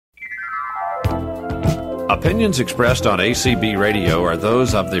Opinions expressed on ACB Radio are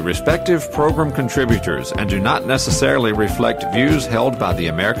those of the respective program contributors and do not necessarily reflect views held by the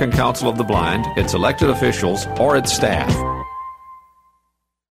American Council of the Blind, its elected officials, or its staff.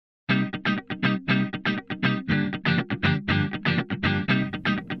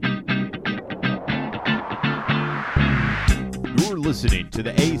 You're listening to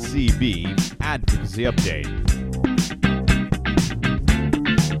the ACB Advocacy Update.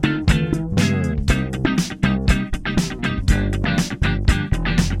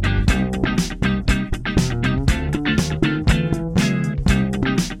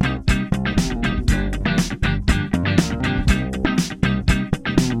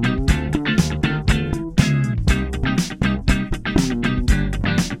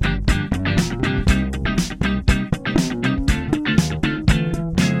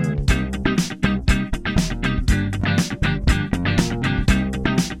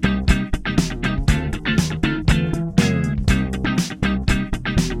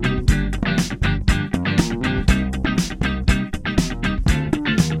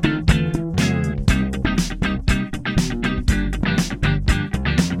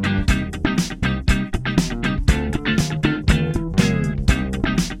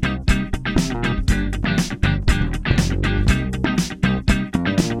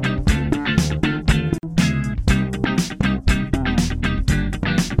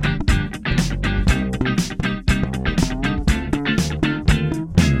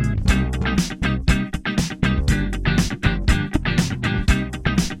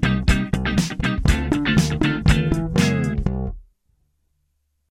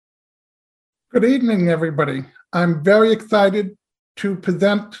 Good evening, everybody. I'm very excited to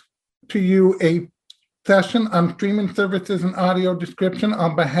present to you a session on streaming services and audio description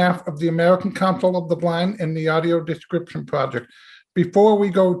on behalf of the American Council of the Blind and the Audio Description Project. Before we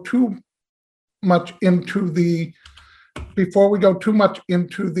go too much into the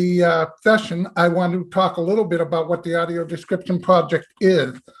session, I want to talk a little bit about what the Audio Description Project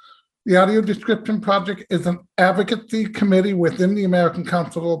is. The Audio Description Project is an advocacy committee within the American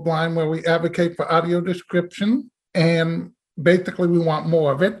Council of the Blind where we advocate for audio description, and basically we want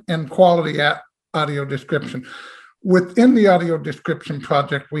more of it and quality at audio description. Within the Audio Description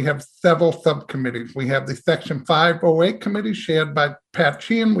Project, we have several subcommittees. We have the Section 508 committee chaired by Pat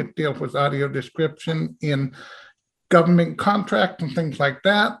Sheehan, which deals with audio description in government contracts and things like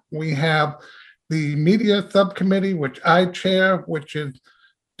that. We have the media subcommittee, which I chair, which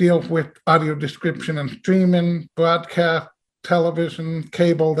deals with audio description and streaming, broadcast, television,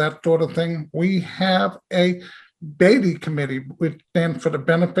 cable, that sort of thing. We have a BEATI committee, which stands for the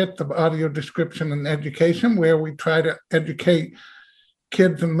Benefits of Audio Description and Education, where we try to educate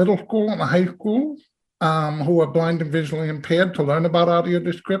kids in middle school and high school who are blind and visually impaired to learn about audio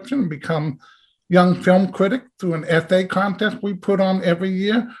description and become young film critics through an essay contest we put on every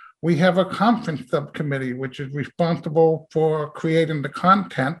year. We have a conference subcommittee, which is responsible for creating the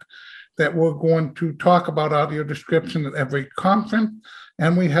content that we're going to talk about audio description at every conference.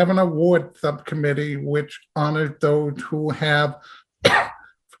 And we have an award subcommittee, which honors those who have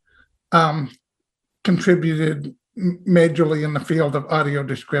contributed majorly in the field of audio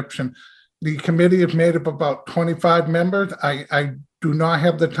description. The committee is made up of about 25 members. I do not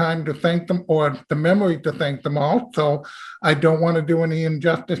have the time to thank them or the memory to thank them all, so I don't want to do any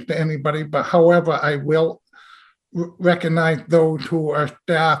injustice to anybody, but however, I will recognize those who are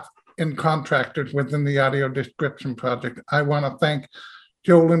staff and contractors within the Audio Description Project. I want to thank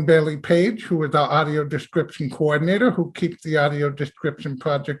Jolyn Bailey Page, who is our audio description coordinator, who keeps the Audio Description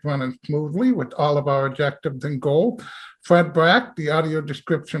Project running smoothly with all of our objectives and goals. Fred Brack, the audio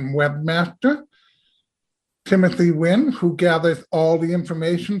description webmaster. Timothy Wynn, who gathers all the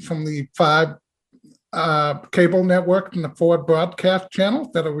information from the 5 cable networks and the 4 broadcast channels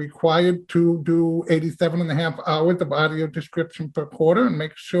that are required to do 87.5 hours of audio description per quarter and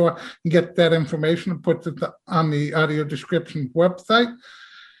make sure you get that information and puts it on the audio description website.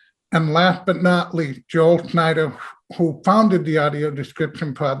 And last but not least, Joel Snyder, who founded the Audio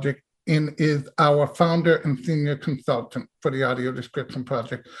Description Project and is our founder and senior consultant for the Audio Description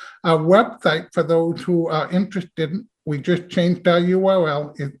Project. Our website, for those who are interested, we just changed our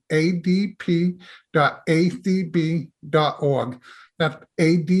URL, is adp.acb.org. That's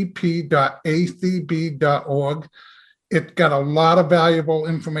adp.acb.org. It's got a lot of valuable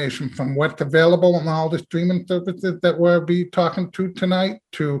information from what's available on all the streaming services that we'll be talking to tonight,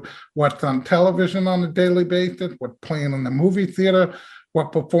 to what's on television on a daily basis, what's playing in the movie theater,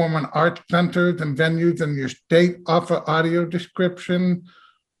 what performing arts centers and venues in your state offer audio description,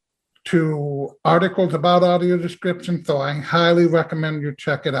 to articles about audio description. So I highly recommend you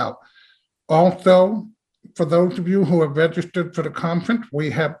check it out. Also, for those of you who have registered for the conference, we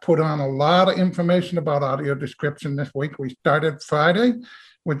have put on a lot of information about audio description this week. We started Friday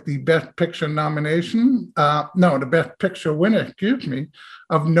with the Best Picture nomination, the Best Picture winner,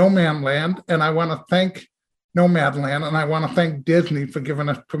 of Nomadland. And I want to thank Nomadland, and I want to thank Disney for giving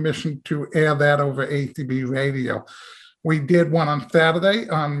us permission to air that over ACB Radio. We did one on Saturday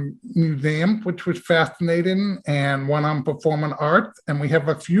on museums, which was fascinating, and one on performing arts, and we have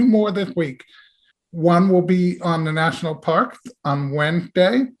a few more this week. One will be on the national parks on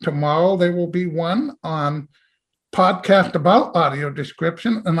Wednesday. Tomorrow there will be one on podcast about audio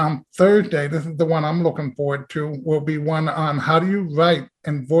description. And on Thursday, this is the one I'm looking forward to, will be one on how do you write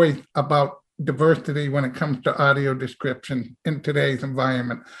and voice about diversity when it comes to audio description in today's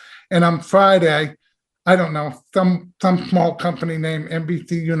environment. And on Friday, I don't know, some small company named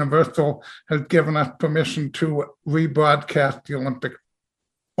NBC Universal has given us permission to rebroadcast the Olympic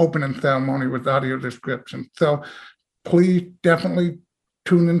opening ceremony with audio description. So please definitely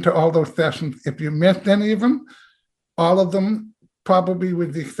tune into all those sessions. If you missed any of them, all of them, probably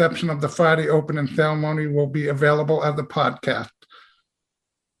with the exception of the Friday opening ceremony, will be available as a podcast.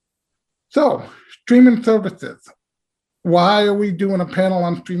 So, streaming services. Why are we doing a panel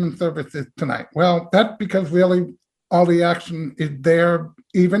on streaming services tonight? Well, that's because really all the action is there,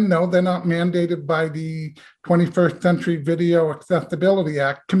 even though they're not mandated by the 21st Century Video Accessibility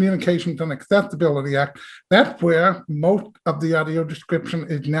Act, Communications and Accessibility Act. That's where most of the audio description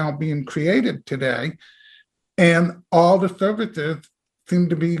is now being created today. And all the services seem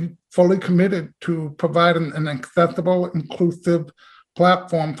to be fully committed to providing an accessible, inclusive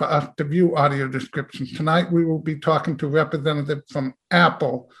platform for us to view audio descriptions. Tonight, we will be talking to representatives from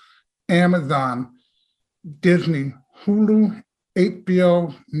Apple, Amazon, Disney, Hulu,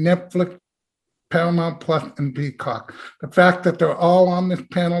 HBO, Netflix, Paramount Plus, and Peacock. The fact that they're all on this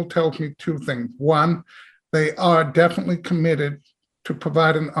panel tells me two things. One, they are definitely committed to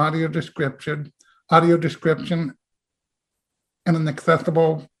providing audio description in an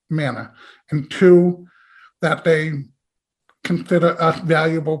accessible manner. And two, that they consider us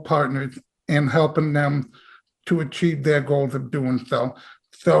valuable partners in helping them to achieve their goals of doing so.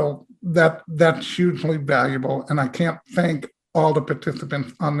 So that's hugely valuable. And I can't thank all the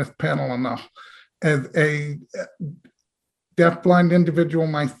participants on this panel enough. As a deafblind individual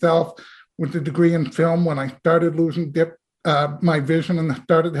myself with a degree in film, when I started losing my vision and I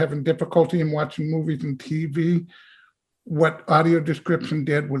started having difficulty in watching movies and TV, what audio description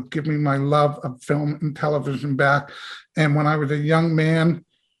did was give me my love of film and television back. And when I was a young man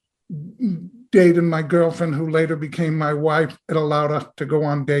dating my girlfriend, who later became my wife, it allowed us to go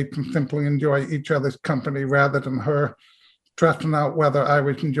on dates and simply enjoy each other's company rather than her stressing out whether I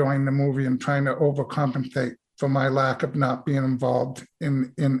was enjoying the movie and trying to overcompensate for my lack of not being involved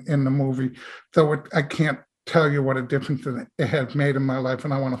in the movie. So I can't tell you what a difference it has made in my life.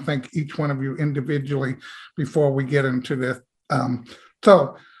 And I want to thank each one of you individually before we get into this.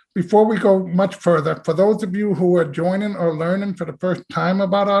 So before we go much further, for those of you who are joining or learning for the first time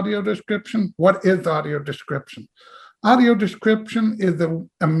about audio description, what is audio description? Audio description is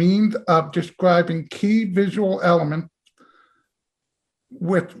a means of describing key visual elements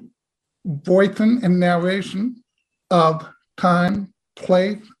with voicing and narration of time,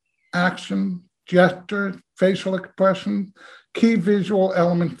 place, action, gestures, facial expressions, key visual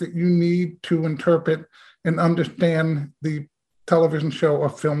elements that you need to interpret and understand the television show or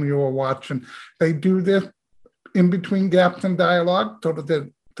film you are watching. They do this in between gaps in dialogue so that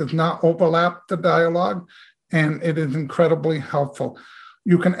it does not overlap the dialogue, and it is incredibly helpful.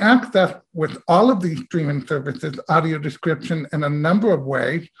 You can access with all of these streaming services audio description in a number of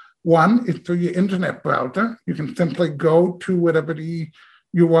ways. One is through your internet browser. You can simply go to whatever the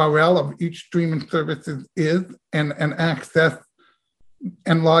URL of each streaming service is and access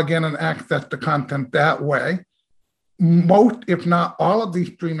and log in and access the content that way. Most, if not all, of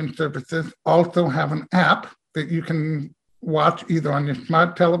these streaming services also have an app that you can watch either on your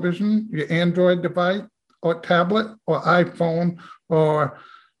smart television, your Android device, or tablet, or iPhone, or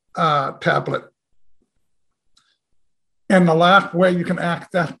tablet. And the last way you can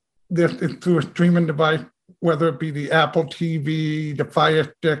access this is through a streaming device, whether it be the Apple TV, the Fire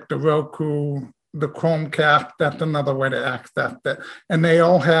Stick, the Roku, the Chromecast. That's another way to access it. And they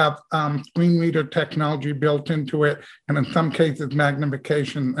all have screen reader technology built into it, and in some cases,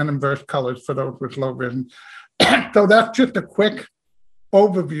 magnification and inverse colors for those with low vision. So that's just a quick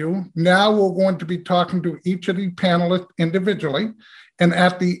overview. Now we're going to be talking to each of the panelists individually. And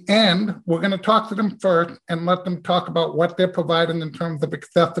at the end, we're going to talk to them first and let them talk about what they're providing in terms of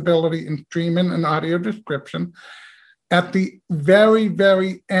accessibility in streaming and audio description. At the very,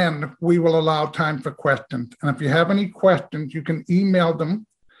 very end, we will allow time for questions. And if you have any questions, you can email them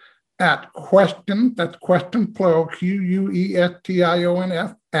at question, that's question plural, questions,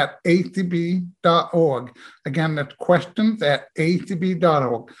 at acb.org. Again, that's questions at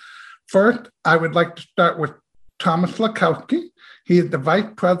acb.org. First, I would like to start with Thomas Lakowski. He is the Vice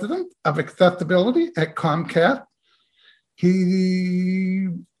President of Accessibility at Comcast.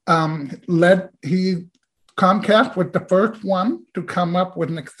 Comcast was the first one to come up with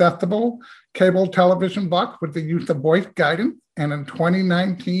an accessible cable television box with the use of voice guidance. And in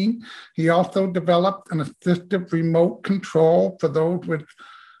 2019, he also developed an assistive remote control for those with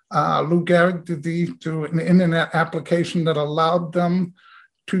Lou Gehrig's disease through an internet application that allowed them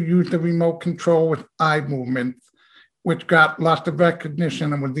to use the remote control with eye movements, which got lots of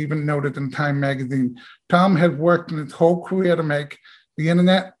recognition and was even noted in Time magazine. Tom has worked in his whole career to make the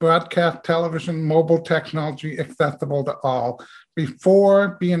internet, broadcast television, mobile technology accessible to all.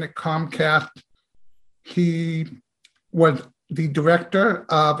 Before being at Comcast, he was the director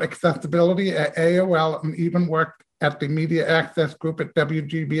of accessibility at AOL and even worked at the Media Access Group at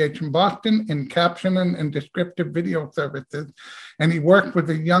WGBH in Boston in captioning and descriptive video services. And he worked with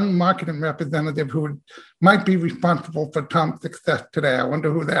a young marketing representative who might be responsible for Tom's success today. I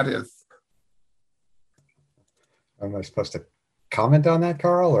wonder who that is. Am I supposed to comment on that,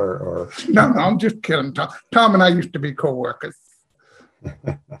 Carl, or? No, I'm just kidding. Tom and I used to be co-workers.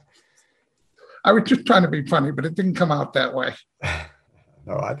 I was just trying to be funny, but it didn't come out that way.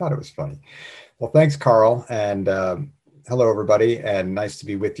 No, I thought it was funny. Well, thanks, Carl, and hello, everybody, and nice to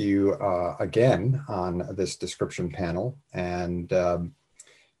be with you again on this description panel, and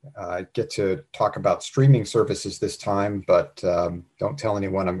get to talk about streaming services this time, but don't tell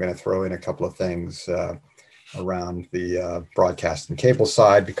anyone. I'm going to throw in a couple of things around the broadcast and cable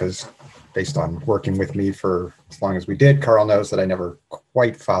side, because based on working with me for as long as we did, Carl knows that I never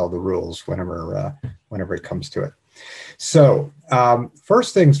quite follow the rules whenever it comes to it. So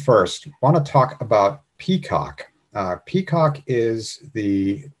first things first, I want to talk about Peacock. Peacock is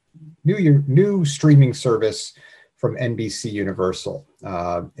the new streaming service from NBC Universal.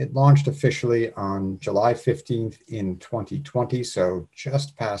 It launched officially on July 15th in 2020, so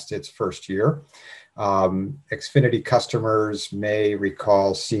just past its first year. Xfinity customers may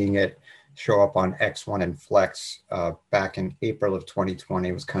recall seeing it show up on X1 and Flex back in April of 2020.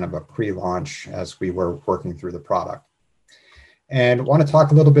 It was kind of a pre-launch as we were working through the product. And I want to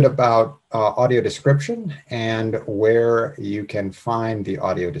talk a little bit about audio description and where you can find the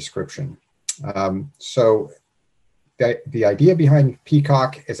audio description. So the idea behind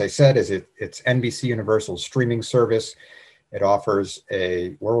Peacock, as I said, is it's NBC Universal's streaming service. It offers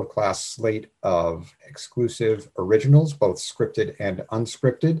a world-class slate of exclusive originals, both scripted and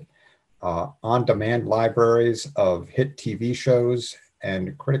unscripted, on-demand libraries of hit TV shows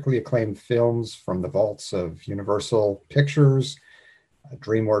and critically acclaimed films from the vaults of Universal Pictures,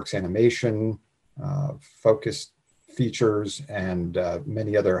 DreamWorks Animation, Focus Features, and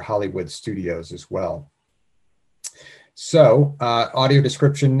many other Hollywood studios as well. So audio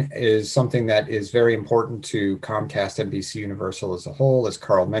description is something that is very important to Comcast NBC Universal as a whole. As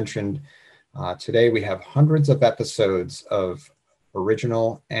Carl mentioned, today we have hundreds of episodes of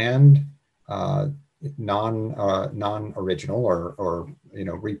original and non-original or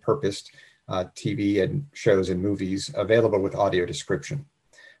repurposed TV and shows and movies available with audio description.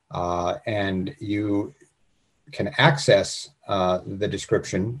 And you can access the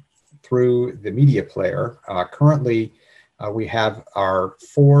description through the media player. Currently, we have our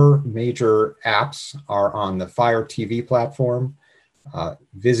 4 major apps are on the Fire TV platform,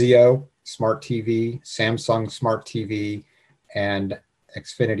 Vizio Smart TV, Samsung Smart TV, and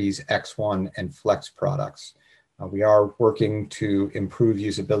Xfinity's X1 and Flex products. We are working to improve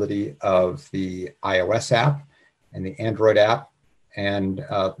usability of the iOS app and the Android app and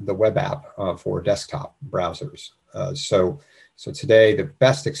the web app for desktop browsers. So today, the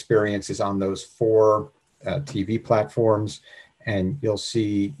best experience is on those 4 TV platforms, and you'll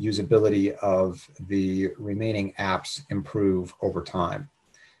see usability of the remaining apps improve over time.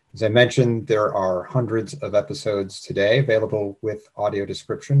 As I mentioned, there are hundreds of episodes today available with audio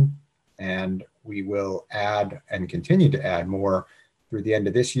description, and we will add and continue to add more through the end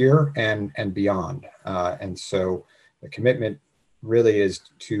of this year and beyond. And so the commitment really is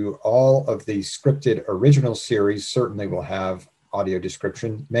to all of the scripted original series certainly will have audio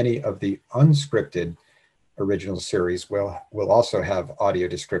description. Many of the unscripted original series will also have audio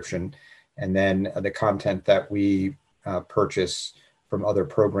description. And then the content that we purchase from other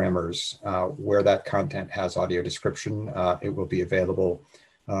programmers, where that content has audio description, it will be available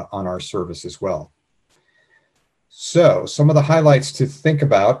on our service as well. So some of the highlights to think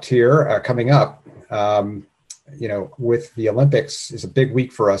about here coming up, with the Olympics is a big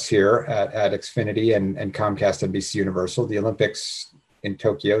week for us here at Xfinity and Comcast NBC Universal. The Olympics in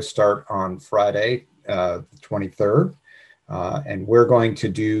Tokyo start on Friday, the 23rd. And we're going to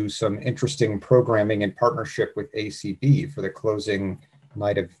do some interesting programming in partnership with ACB for the closing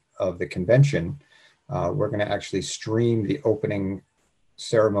night of the convention. We're going to actually stream the opening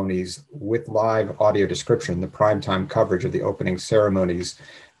ceremonies with live audio description, the primetime coverage of the opening ceremonies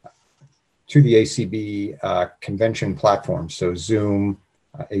to the ACB convention platform. So Zoom,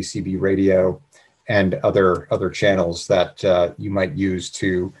 ACB Radio, and other channels that you might use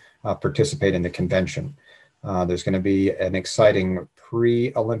to participate in the convention. There's going to be an exciting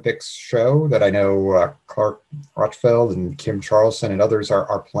pre-Olympics show that I know Clark Rochfeld and Kim Charlson and others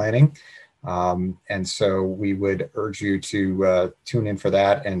are planning. And so we would urge you to tune in for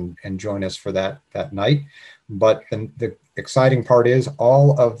that and join us for that night. But the exciting part is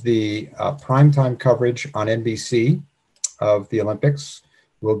all of the primetime coverage on NBC of the Olympics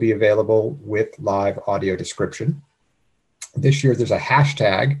will be available with live audio description. This year there's a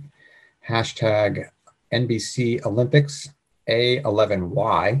hashtag NBC Olympics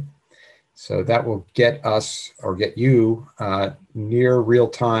A11Y. So that will get us or get you near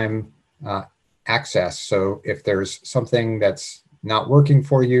real-time access. So if there's something that's not working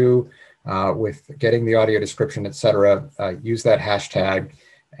for you with getting the audio description, et cetera, use that hashtag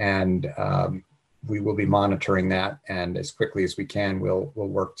and we will be monitoring that. And as quickly as we can, we'll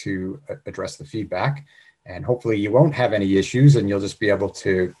work to address the feedback. And hopefully you won't have any issues and you'll just be able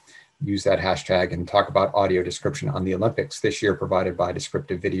to use that hashtag and talk about audio description on the Olympics this year provided by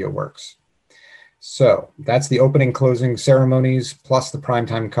Descriptive Video Works. So that's the opening closing ceremonies plus the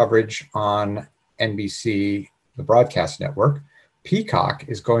primetime coverage on NBC, the broadcast network. Peacock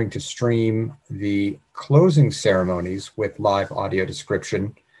is going to stream the closing ceremonies with live audio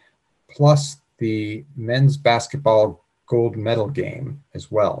description plus the men's basketball gold medal game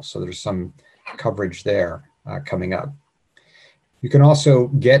as well. So there's some coverage there coming up. You can also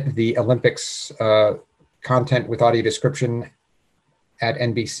get the Olympics content with audio description at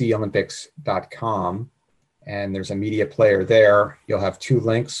NBCOlympics.com. And there's a media player there. You'll have two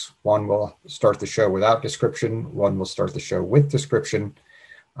links. One will start the show without description. One will start the show with description.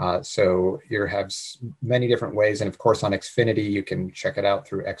 So you have many different ways. And of course, on Xfinity, you can check it out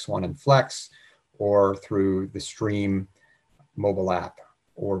through X1 and Flex or through the Stream mobile app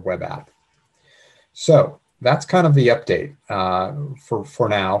or web app. So that's kind of the update for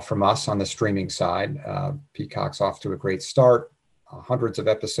now from us on the streaming side. Peacock's off to a great start. Hundreds of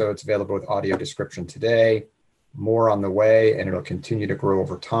episodes available with audio description today, more on the way, and it'll continue to grow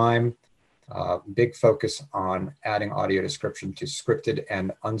over time. Big focus on adding audio description to scripted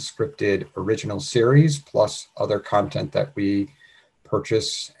and unscripted original series, plus other content that we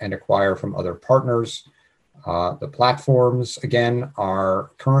purchase and acquire from other partners. The platforms, again,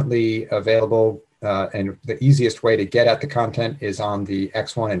 are currently available, and the easiest way to get at the content is on the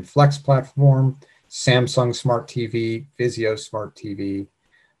X1 and Flex platform, Samsung Smart TV, Vizio Smart TV,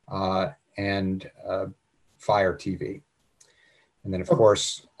 and Fire TV. And then, of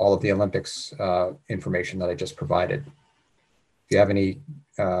course, all of the Olympics information that I just provided. If you have any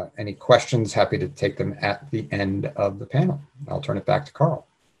questions, happy to take them at the end of the panel. I'll turn it back to Carl.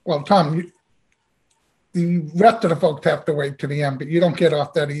 Well, Tom, the rest of the folks have to wait to the end, but you don't get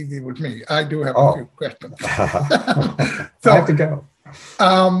off that easy with me. I do have a few questions. So, I have to go.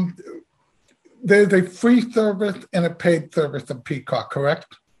 There's a free service and a paid service of Peacock, correct?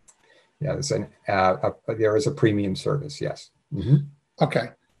 Yeah, there is a premium service, yes. Mm-hmm. Okay.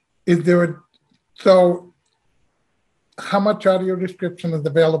 So how much audio description is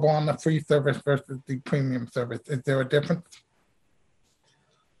available on the free service versus the premium service? Is there a difference?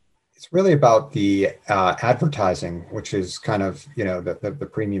 It's really about the advertising, which is kind of, the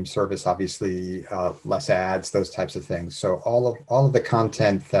premium service, obviously less ads, those types of things. So all of the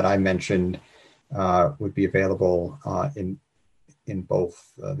content that I mentioned would be available in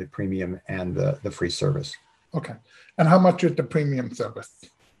both the premium and the free service. Okay. And how much is the premium service?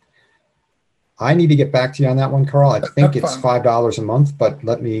 I need to get back to you on that one, Carl. I think it's $5 a month, but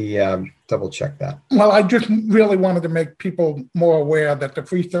let me double check that. Well, I just really wanted to make people more aware that the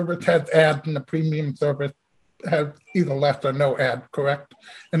free service has ads and the premium service has either less or no ad, correct?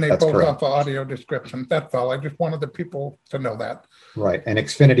 And they both offer audio description. That's all. I just wanted the people to know that. Right. And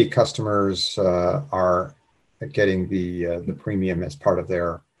Xfinity customers are getting the premium as part of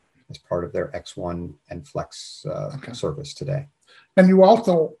their X1 and Flex service today. And you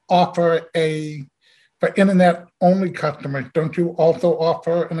also offer for internet only customers, don't you also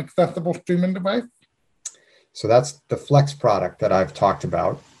offer an accessible streaming device? So that's the Flex product that I've talked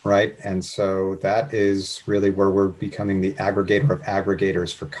about, right? And so that is really where we're becoming the aggregator of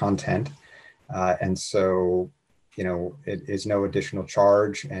aggregators for content. And so, it is no additional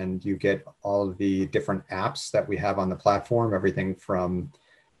charge, and you get all of the different apps that we have on the platform, everything from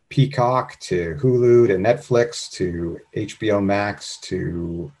Peacock to Hulu to Netflix to HBO Max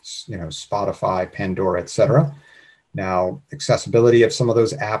to, Spotify, Pandora, et cetera. Now, accessibility of some of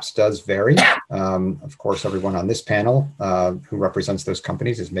those apps does vary. Of course, everyone on this panel who represents those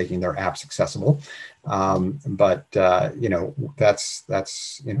companies is making their apps accessible. But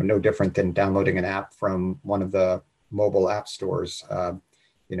that's no different than downloading an app from one of the mobile app stores.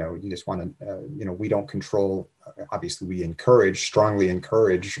 You just want to, we don't control, obviously we strongly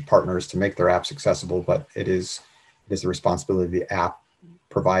encourage partners to make their apps accessible, but it is the responsibility of the app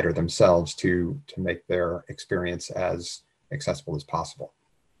provider themselves to make their experience as accessible as possible.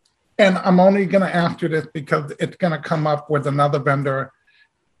 And I'm only going to ask you this because it's going to come up with another vendor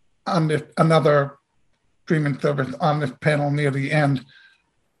on this, another streaming service on this panel near the end.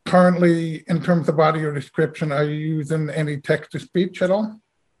 Currently, in terms of audio description, are you using any text-to-speech at all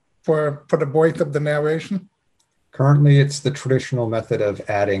for the voice of the narration? Currently, it's the traditional method of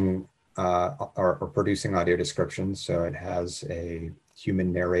adding or producing audio descriptions. So it has a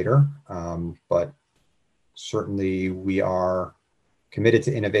human narrator, but certainly we are committed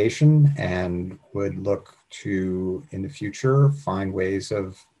to innovation and would look to, in the future, find ways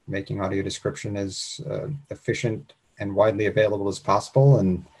of making audio description as efficient and widely available as possible.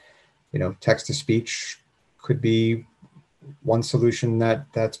 And, text-to-speech could be one solution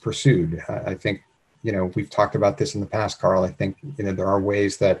that's pursued. I think, we've talked about this in the past, Carl. I think, there are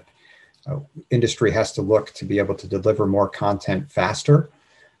ways that industry has to look to be able to deliver more content faster.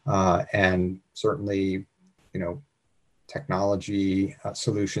 And certainly, technology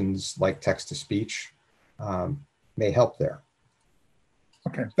solutions like text-to-speech may help there.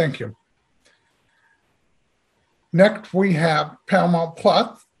 Okay, thank you. Next, we have Paramount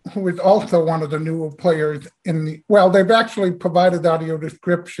Plus, who is also one of the newer players they've actually provided audio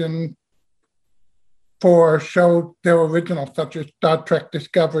description for shows, their originals, such as Star Trek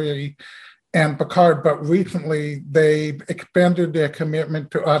Discovery and Picard, but recently they've expanded their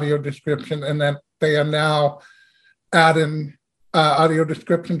commitment to audio description, and that they are now adding audio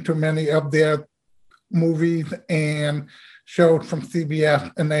description to many of their movies and shows from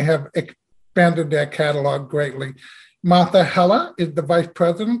CBS, and they have expanded their catalog greatly. Martha Heller is the Vice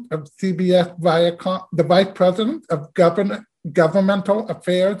President of CBS Viacom, the Vice President of Governmental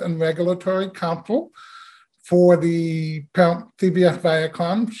Affairs and Regulatory Council for the CBS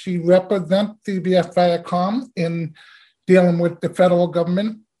Viacom. She represents CBS Viacom in dealing with the federal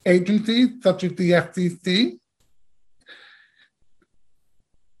government agencies such as the FCC.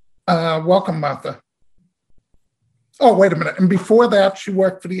 Welcome, Martha. Oh, wait a minute. And before that, she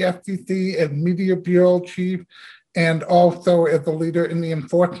worked for the FCC as Media Bureau Chief and also as a leader in the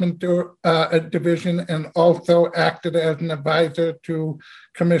enforcement division, and also acted as an advisor to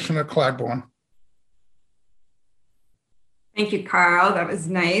Commissioner Clyburn. Thank you, Carl. That was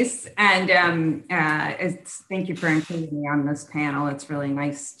nice. And thank you for including me on this panel. It's really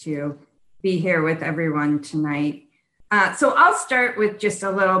nice to be here with everyone tonight. So I'll start with just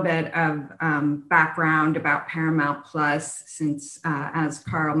a little bit of background about Paramount Plus, since as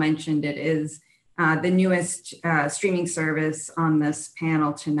Carl mentioned, it is the newest streaming service on this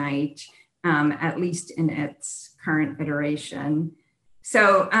panel tonight, at least in its current iteration.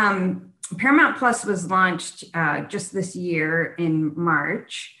 So Paramount Plus was launched just this year in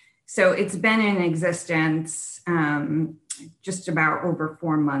March. So it's been in existence just about over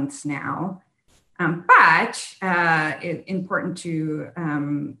 4 months now. But it's important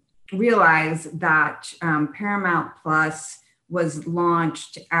to realize that Paramount Plus was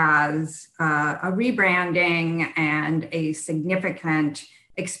launched as a rebranding and a significant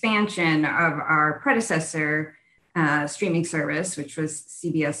expansion of our predecessor streaming service, which was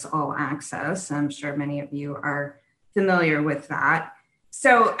CBS All Access. I'm sure many of you are familiar with that.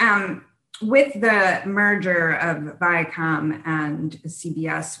 So with the merger of Viacom and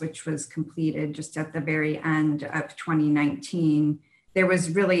CBS, which was completed just at the very end of 2019, there was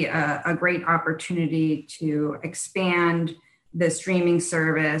really a great opportunity to expand the streaming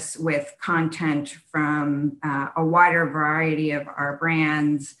service with content from a wider variety of our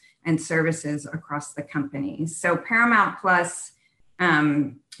brands and services across the company. So Paramount Plus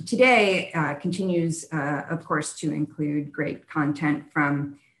today continues, of course, to include great content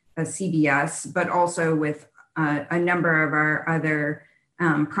from CBS, but also with a number of our other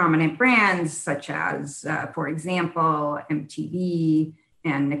prominent brands, such as, for example, MTV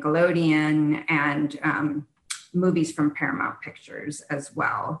and Nickelodeon, and movies from Paramount Pictures as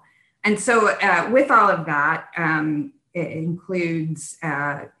well. And so with all of that, it includes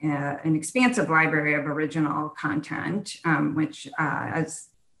an expansive library of original content, which, as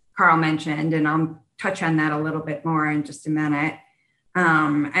Carl mentioned, and I'll touch on that a little bit more in just a minute,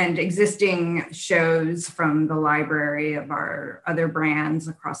 and existing shows from the library of our other brands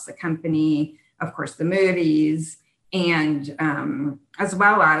across the company, of course, the movies, and as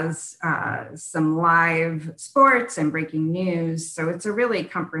well as some live sports and breaking news. So it's a really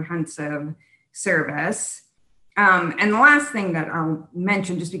comprehensive service. And the last thing that I'll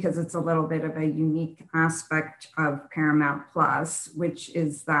mention, just because it's a little bit of a unique aspect of Paramount Plus, which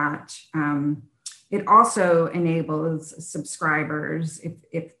is that it also enables subscribers,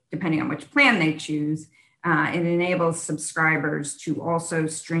 if depending on which plan they choose, it enables subscribers to also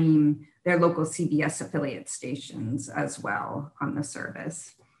stream their local CBS affiliate stations as well on the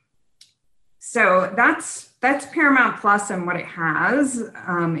service. So that's Paramount Plus and what it has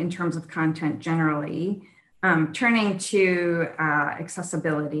in terms of content generally. Turning to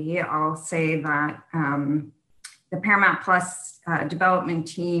accessibility, I'll say that the Paramount Plus development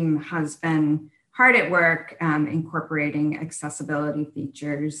team has been hard at work incorporating accessibility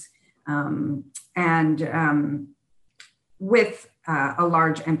features and with a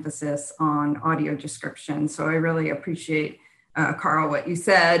large emphasis on audio description. So I really appreciate, Carl, what you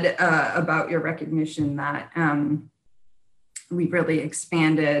said about your recognition that we've really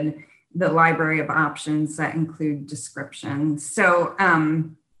expanded the library of options that include description. So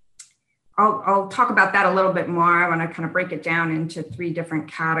I'll talk about that a little bit more. I want to kind of break it down into 3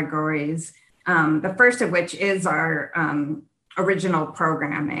 different categories. The first of which is our original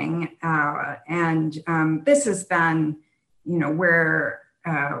programming. And this has been, where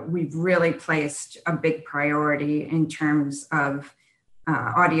we've really placed a big priority in terms of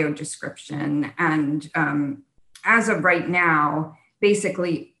audio description. And as of right now,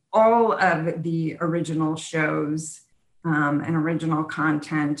 basically all of the original shows and original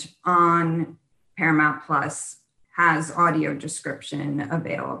content on Paramount Plus has audio description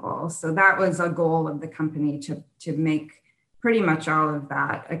available. So that was a goal of the company to make pretty much all of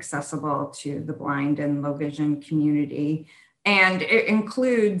that accessible to the blind and low vision community. And it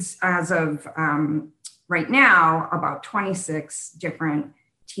includes, as of right now, about 26 different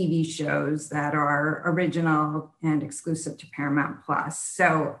TV shows that are original and exclusive to Paramount Plus.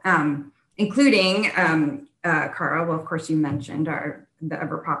 So including, Carl, well, of course you mentioned the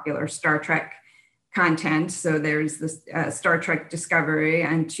ever popular Star Trek content. So there's this Star Trek Discovery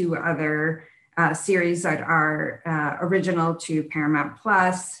and 2 other series that are original to Paramount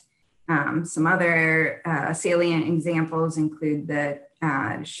Plus. Some other salient examples include the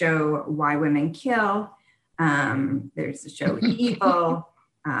show Why Women Kill. There's the show Evil,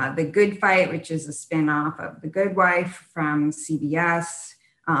 The Good Fight, which is a spin-off of The Good Wife from CBS,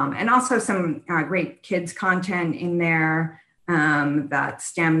 and also some great kids content in there that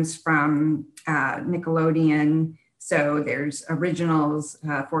stems from Nickelodeon. So there's originals,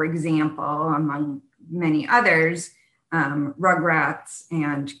 for example, among many others, Rugrats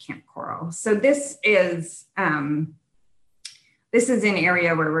and Camp Coral. So this is an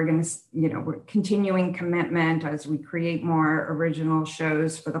area where we're going to, we're continuing commitment as we create more original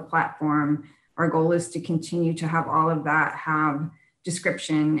shows for the platform. Our goal is to continue to have all of that have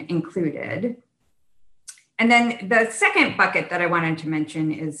description included. And then the second bucket that I wanted to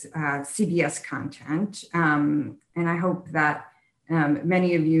mention is CBS content. And I hope that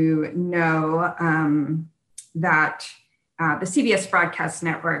many of you know that the CBS Broadcast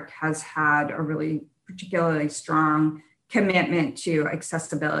Network has had a really particularly strong commitment to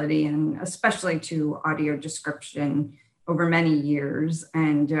accessibility and especially to audio description over many years.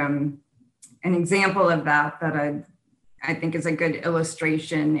 And an example of that I think is a good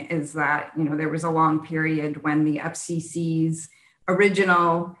illustration is that, there was a long period when the FCC's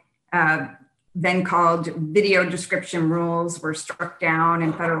original, then called video description rules were struck down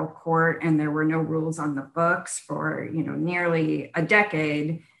in federal court, and there were no rules on the books for, nearly a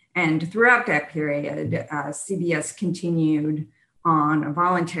decade. And throughout that period, CBS continued on a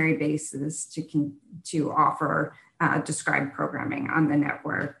voluntary basis to offer described programming on the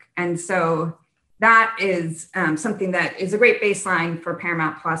network. And so that is something that is a great baseline for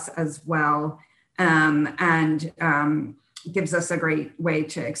Paramount Plus as well, and gives us a great way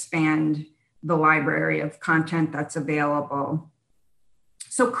to expand the library of content that's available.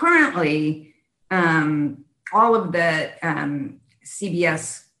 So currently, all of the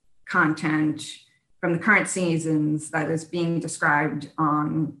CBS content from the current seasons that is being described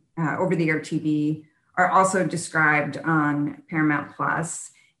on over-the-air TV are also described on Paramount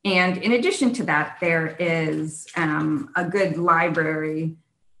Plus. And in addition to that, there is a good library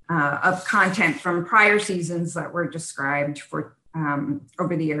of content from prior seasons that were described for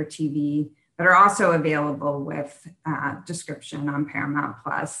over-the-air TV that are also available with description on Paramount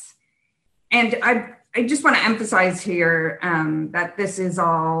Plus. And I just want to emphasize here that this is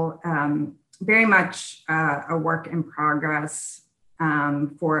all very much a work in progress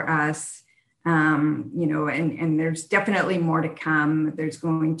for us. And there's definitely more to come. There's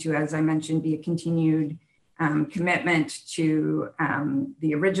going to, as I mentioned, be a continued commitment to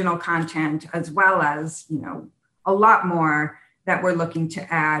the original content, as well as, a lot more that we're looking to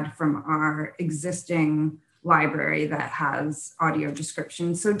add from our existing library that has audio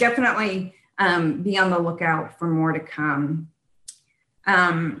description. So definitely be on the lookout for more to come.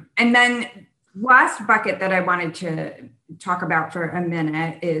 And then last bucket that I wanted to talk about for a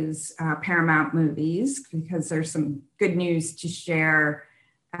minute is Paramount Movies, because there's some good news to share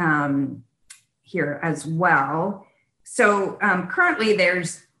here as well. So currently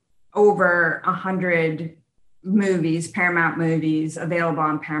there's over 100 movies, Paramount movies, available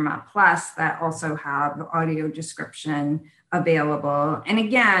on Paramount Plus that also have audio description available. And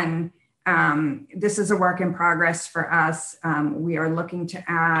again, this is a work in progress for us. We are looking to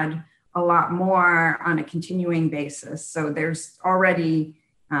add a lot more on a continuing basis. So there's already,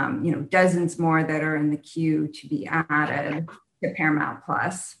 dozens more that are in the queue to be added to Paramount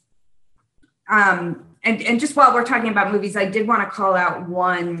Plus. And just while we're talking about movies, I did want to call out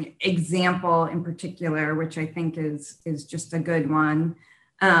one example in particular, which I think is just a good one,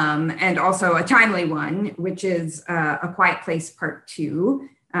 and also a timely one, which is A Quiet Place Part 2,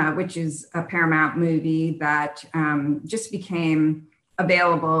 which is a Paramount movie that just became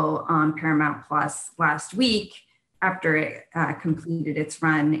available on Paramount Plus last week after it completed its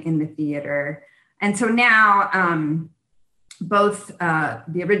run in the theater. And so now both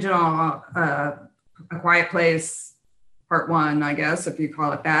the original A Quiet Place Part 1, I guess, if you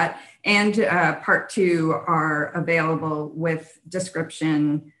call it that, and Part 2 are available with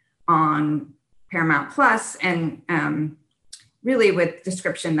description on Paramount Plus, and really with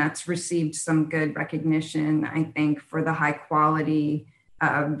description that's received some good recognition, I think, for the high quality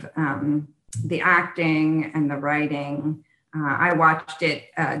of the acting and the writing. I watched it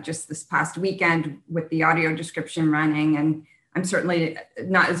just this past weekend with the audio description running, and I'm certainly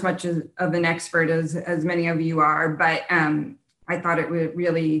not as much of an expert as many of you are, but I thought it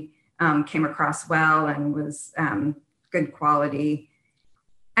really came across well and was good quality.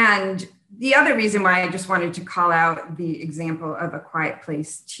 And the other reason why I just wanted to call out the example of A Quiet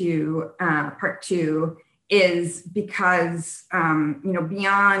Place 2, Part 2, is because,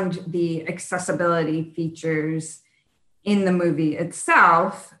 beyond the accessibility features in the movie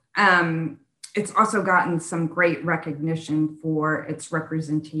itself, it's also gotten some great recognition for its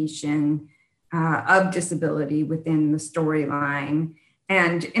representation of disability within the storyline.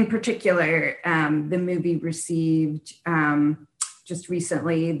 And in particular, the movie received just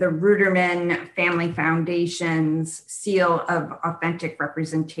recently the Ruderman Family Foundation's Seal of Authentic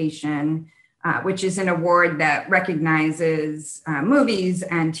Representation, which is an award that recognizes movies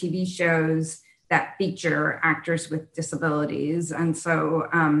and TV shows that feature actors with disabilities. And so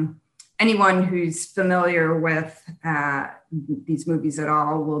anyone who's familiar with these movies at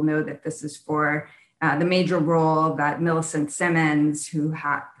all will know that this is for the major role that Millicent Simmons, who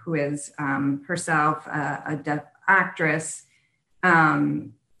is herself a deaf actress,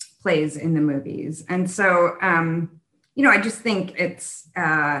 plays in the movies. And so, I just think it's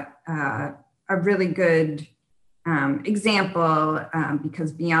a really good example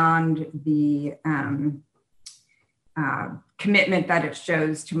because beyond the commitment that it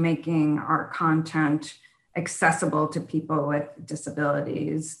shows to making our content accessible to people with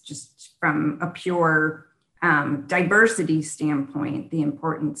disabilities, just from a pure diversity standpoint, the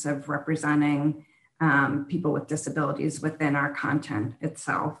importance of representing people with disabilities within our content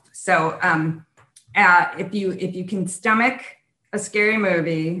itself. So if you can stomach a scary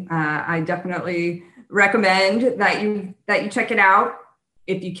movie, I definitely recommend that you check it out.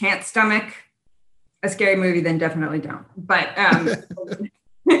 If you can't stomach a scary movie, then definitely don't. But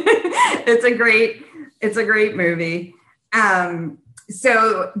it's a great movie.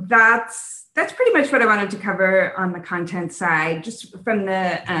 So that's pretty much what I wanted to cover on the content side. Just from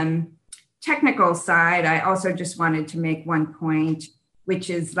the technical side, I also just wanted to make one point, which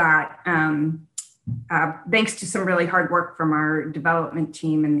is that thanks to some really hard work from our development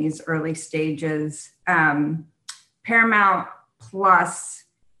team in these early stages, Paramount Plus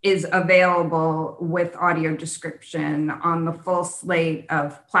is available with audio description on the full slate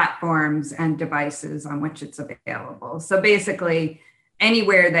of platforms and devices on which it's available. So basically,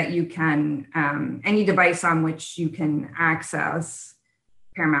 anywhere that you can, any device on which you can access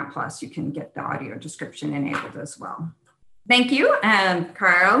Paramount Plus, you can get the audio description enabled as well. Thank you. And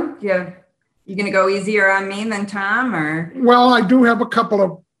Carl, you going to go easier on me than Tom, or? Well, I do have a couple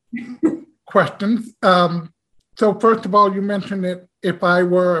of questions. So first of all, you mentioned that if I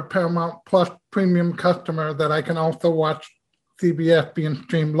were a Paramount Plus premium customer, that I can also watch CBS being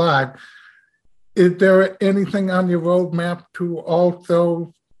streamed live. Is there anything on your roadmap to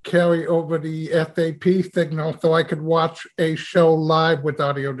also carry over the SAP signal so I could watch a show live with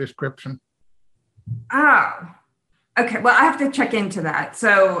audio description? Oh, okay. Well, I have to check into that.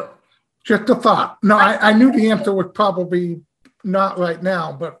 So just a thought. No, I knew the answer was probably not right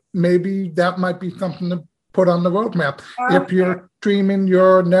now, but maybe that might be something to put on the roadmap. Okay. If you're streaming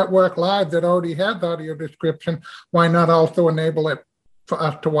your network live that already has audio description, why not also enable it for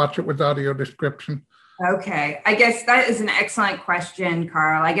us to watch it with audio description? Okay. I guess that is an excellent question,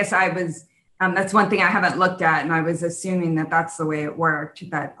 Carl. I guess I was, that's one thing I haven't looked at, and I was assuming that that's the way it worked,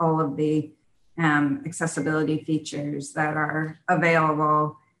 that all of the accessibility features that are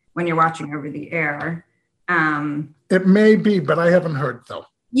available when you're watching over the air. It may be, but I haven't heard so.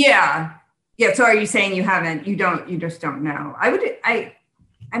 Yeah. So are you saying you just don't know?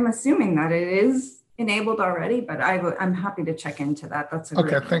 I'm assuming that it is enabled already, but I'm happy to check into that. That's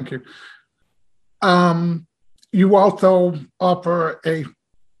okay. Thank you. You also offer a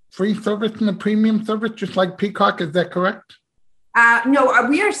free service and a premium service, just like Peacock. Is that correct? No,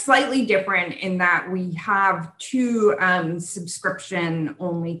 we are slightly different in that we have two subscription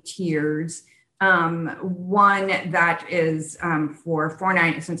only tiers. One that is for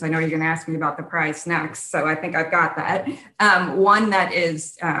 $4.99, since I know you're going to ask me about the price next, so I think I've got that. One that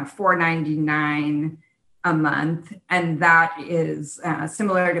is $4.99 a month, and that is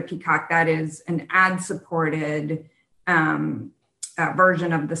similar to Peacock. That is an ad-supported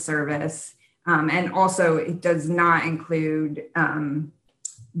version of the service, and also it does not include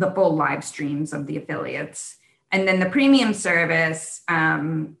the full live streams of the affiliates. And then the premium service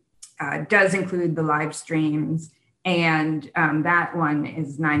does include the live streams, and that one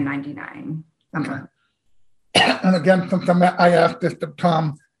is $9.99 a month. And again, since I asked this to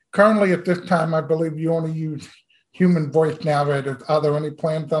Tom, currently at this time, I believe you only use human voice narrators. Are there any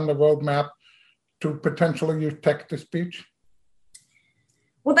plans on the roadmap to potentially use text-to-speech?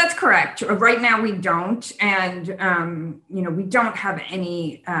 Well, that's correct. Right now we don't, and we don't have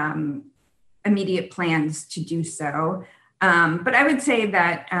any immediate plans to do so. But I would say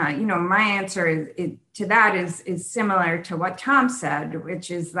that, my answer to that is similar to what Tom said,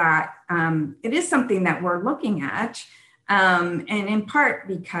 which is that it is something that we're looking at, and in part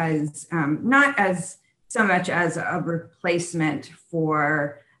because not as so much as a replacement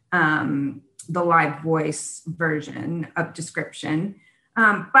for the live voice version of description,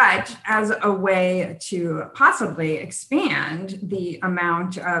 but as a way to possibly expand the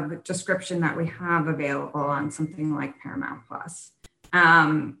amount of description that we have available on something like Paramount Plus.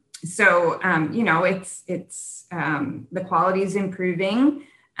 It's the quality is improving.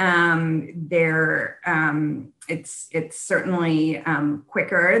 It's certainly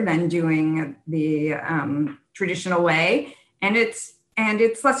quicker than doing the traditional way, and it's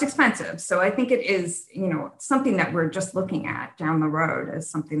less expensive. So I think it is, something that we're just looking at down the road as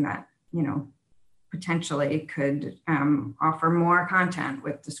something that, potentially could offer more content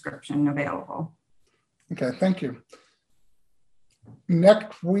with description available. Okay, thank you.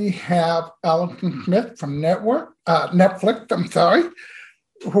 Next, we have Allison Smith from Netflix,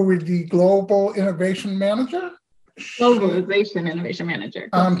 who is the Global Innovation Manager. Globalization Innovation Manager.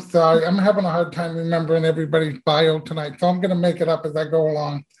 I'm sorry, I'm having a hard time remembering everybody's bio tonight, so I'm going to make it up as I go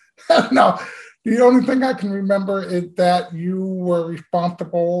along. No, the only thing I can remember is that you were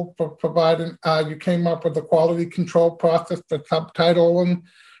responsible for providing, you came up with a quality control process for subtitling,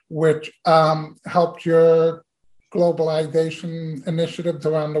 which helped your globalization initiatives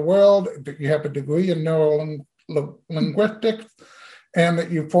around the world. You have a degree in neurolinguistics, and that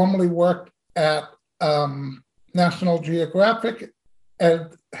you formerly worked at National Geographic as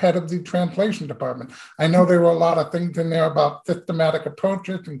head of the translation department. I know there were a lot of things in there about systematic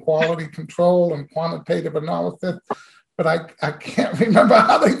approaches and quality control and quantitative analysis, but I can't remember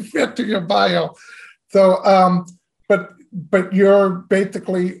how they fit to your bio. So, but you're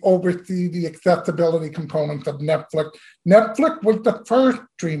basically oversee the accessibility components of Netflix. Netflix was the first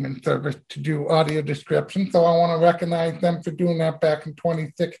streaming service to do audio description, so I want to recognize them for doing that back in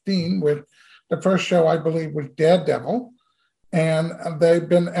 2016 with the first show, I believe, was Daredevil, and they've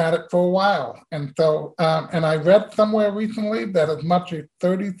been at it for a while. And so, and I read somewhere recently that as much as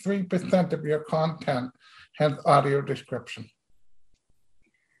 33% of your content has audio description.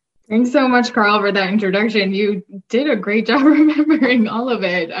 Thanks so much, Carl, for that introduction. You did a great job remembering all of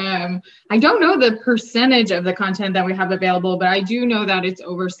it. I don't know the percentage of the content that we have available, but I do know that it's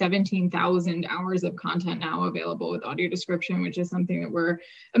over 17,000 hours of content now available with audio description, which is something that we're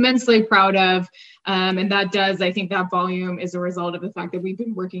immensely proud of. And that does, I think that volume is a result of the fact that we've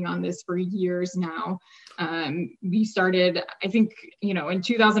been working on this for years now. We started, I think, in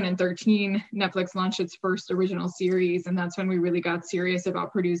 2013, Netflix launched its first original series, and that's when we really got serious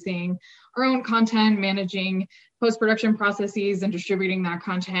about producing our own content, managing post-production processes and distributing that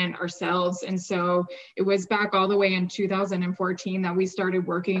content ourselves. And so it was back all the way in 2014 that we started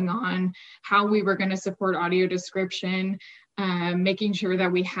working on how we were going to support audio description, making sure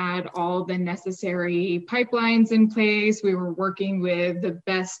that we had all the necessary pipelines in place. We were working with the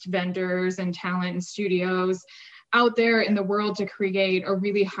best vendors and talent and studios out there in the world to create a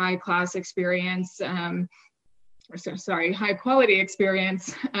really high-class experience, high quality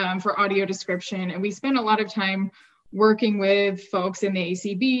experience for audio description. And we spent a lot of time working with folks in the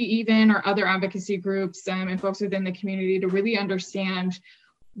ACB even, or other advocacy groups and folks within the community to really understand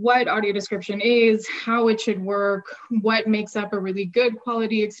what audio description is, how it should work, what makes up a really good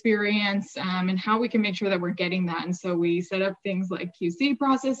quality experience, and how we can make sure that we're getting that. And so we set up things like QC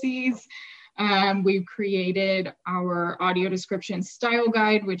processes. We've created our audio description style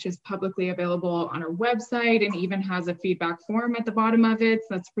guide, which is publicly available on our website and even has a feedback form at the bottom of it.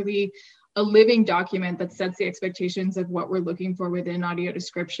 So that's really a living document that sets the expectations of what we're looking for within audio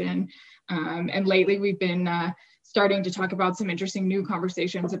description. And lately we've been starting to talk about some interesting new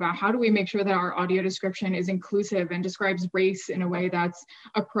conversations about how do we make sure that our audio description is inclusive and describes race in a way that's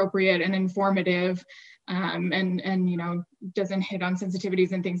appropriate and informative. And doesn't hit on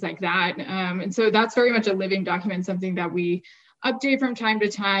sensitivities and things like that. And so that's very much a living document, something that we update from time to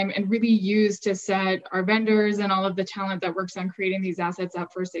time and really use to set our vendors and all of the talent that works on creating these assets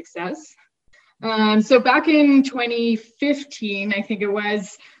up for success. So back in 2015, I think it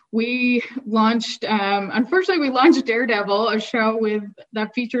was, we launched, unfortunately, we launched Daredevil, a show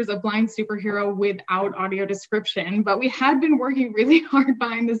that features a blind superhero without audio description, but we had been working really hard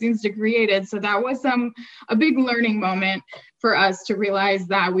behind the scenes to create it. So that was a big learning moment for us to realize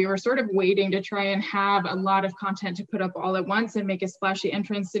that we were sort of waiting to try and have a lot of content to put up all at once and make a splashy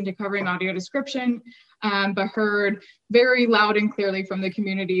entrance into covering audio description, but heard very loud and clearly from the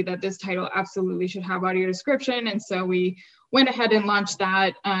community that this title absolutely should have audio description. And so we went ahead and launched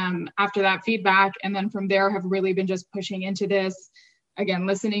that after that feedback. And then from there have really been just pushing into this, again,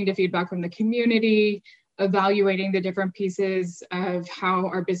 listening to feedback from the community, evaluating the different pieces of how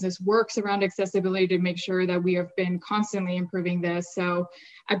our business works around accessibility to make sure that we have been constantly improving this. So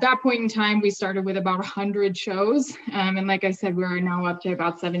at that point in time, we started with about 100 shows. And like I said, we're now up to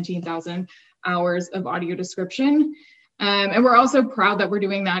about 17,000 hours of audio description. And we're also proud that we're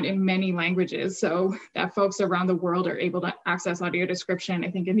doing that in many languages, so that folks around the world are able to access audio description. I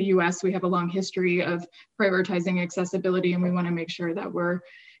think in the US, we have a long history of prioritizing accessibility, and we want to make sure that we're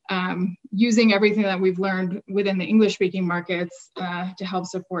using everything that we've learned within the English-speaking markets to help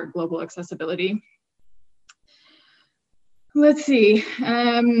support global accessibility. Let's see.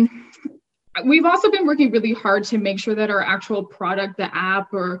 We've also been working really hard to make sure that our actual product, the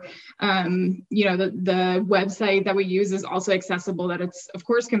app or, the website that we use is also accessible, that it's of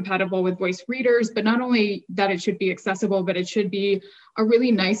course compatible with voice readers, but not only that it should be accessible, but it should be a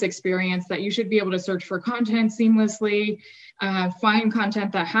really nice experience that you should be able to search for content seamlessly, find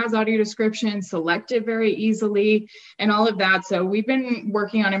content that has audio description, select it very easily, and all of that. So we've been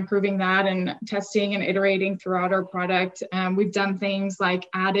working on improving that and testing and iterating throughout our product. We've done things like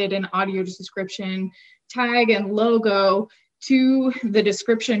added an audio description tag and logo to the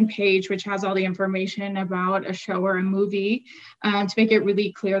description page, which has all the information about a show or a movie, to make it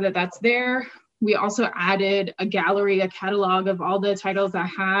really clear that that's there. We also added a gallery, a catalog of all the titles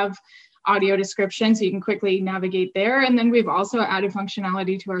that have audio description, so you can quickly navigate there. And then we've also added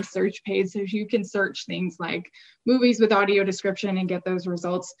functionality to our search page, so you can search things like movies with audio description and get those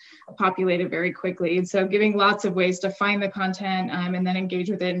results populated very quickly. And so giving lots of ways to find the content and then engage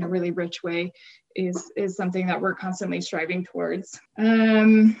with it in a really rich way is something that we're constantly striving towards.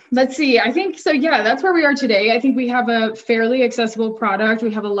 Let's see, I think, so yeah, that's where we are today. I think we have a fairly accessible product.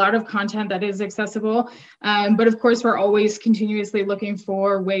 We have a lot of content that is accessible, but of course, we're always continuously looking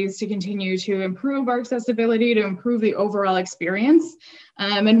for ways to continue to improve our accessibility, to improve the overall experience.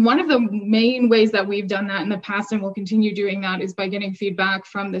 And one of the main ways that we've done that in the past and will continue doing that is by getting feedback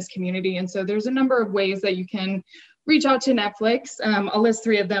from this community. And so there's a number of ways that you can reach out to Netflix. I'll list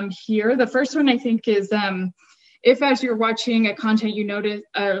 3 of them here. The first one I think is if as you're watching a content, you notice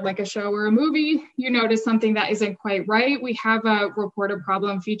like a show or a movie, you notice something that isn't quite right, we have a report a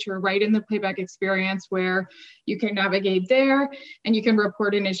problem feature right in the playback experience where you can navigate there and you can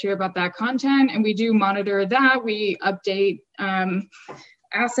report an issue about that content. And we do monitor that. We update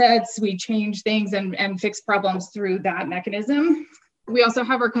assets, we change things and fix problems through that mechanism. We also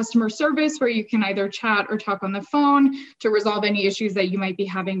have our customer service where you can either chat or talk on the phone to resolve any issues that you might be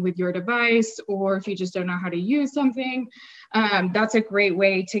having with your device, or if you just don't know how to use something. That's a great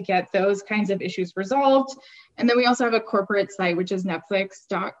way to get those kinds of issues resolved. And then we also have a corporate site, which is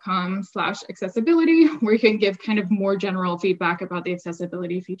netflix.com/accessibility, where you can give kind of more general feedback about the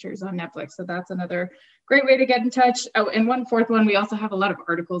accessibility features on Netflix. So that's another great way to get in touch. Oh, and one fourth one, we also have a lot of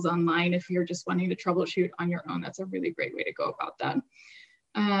articles online if you're just wanting to troubleshoot on your own. That's a really great way to go about that.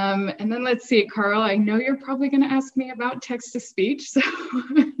 And then let's see, Carl, I know you're probably going to ask me about text to speech. So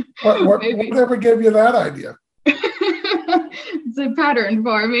whatever gave you that idea? It's a pattern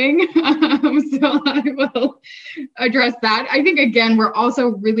forming. So I will address that. I think, again, we're also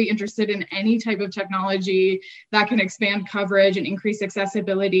really interested in any type of technology that can expand coverage and increase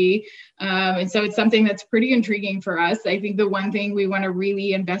accessibility. And so it's something that's pretty intriguing for us. I think the one thing we want to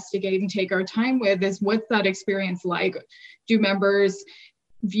really investigate and take our time with is what's that experience like? Do members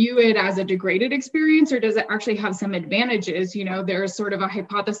view it as a degraded experience, or does it actually have some advantages? You know, there's sort of a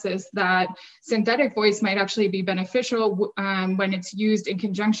hypothesis that synthetic voice might actually be beneficial when it's used in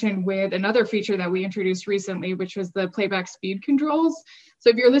conjunction with another feature that we introduced recently, which was the playback speed controls. So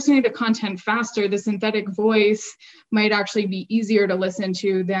if you're listening to content faster, the synthetic voice might actually be easier to listen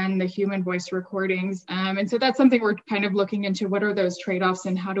to than the human voice recordings. And so that's something we're kind of looking into. What are those trade-offs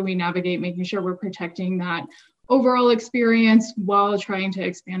and how do we navigate making sure we're protecting that overall experience while trying to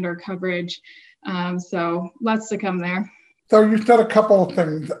expand our coverage? So lots to come there. So you said a couple of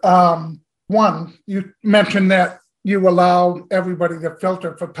things. One, you mentioned that you allow everybody to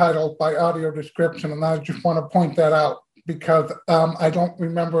filter for title by audio description, and I just want to point that out because I don't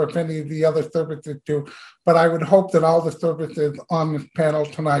remember if any of the other services do, but I would hope that all the services on this panel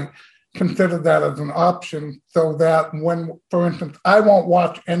tonight consider that as an option so that when, for instance, I won't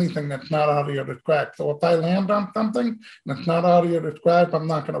watch anything that's not audio described. So if I land on something and it's not audio described, I'm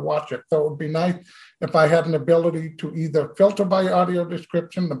not going to watch it. So it would be nice if I had an ability to either filter by audio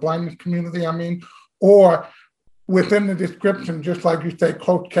description, the blindness community, or within the description, just like you say,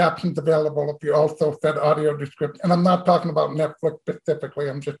 closed captions available if you also said audio description. And I'm not talking about Netflix specifically.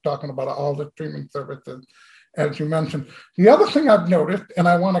 I'm just talking about all the streaming services, as you mentioned. The other thing I've noticed, and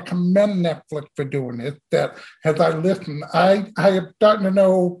I want to commend Netflix for doing it, that as I listen, I am starting to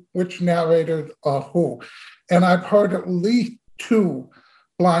know which narrators are who. And I've heard at least 2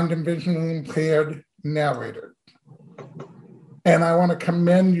 blind and visually impaired narrators. And I want to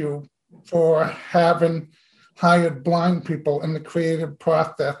commend you for having hired blind people in the creative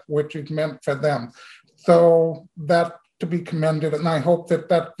process, which is meant for them. So that's to be commended, and I hope that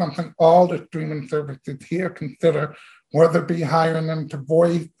that's something all the streaming services here consider, whether it be hiring them to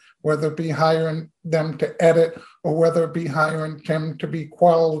voice, whether it be hiring them to edit, or whether it be hiring them to be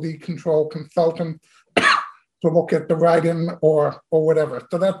quality control consultants to look at the writing or whatever.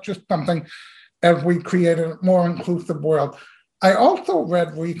 So that's just something as we create a more inclusive world. I also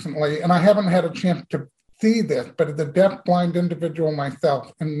read recently, and I haven't had a chance to see this, but as a deaf-blind individual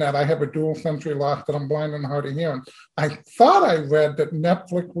myself, in that I have a dual sensory loss that I'm blind and hard of hearing, I thought I read that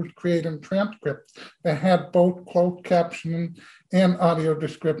Netflix was creating transcripts that had both closed captioning and audio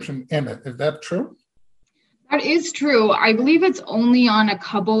description in it. Is that true? That is true. I believe it's only on a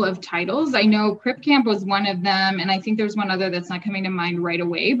couple of titles. I know Crip Camp was one of them, and I think there's one other that's not coming to mind right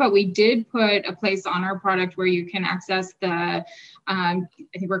away, but we did put a place on our product where you can access the, I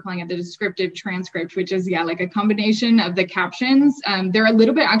think we're calling it the descriptive transcript, which is, like a combination of the captions. They're a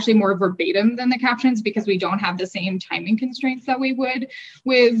little bit actually more verbatim than the captions because we don't have the same timing constraints that we would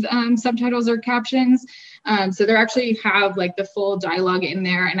with subtitles or captions. So they actually have like the full dialogue in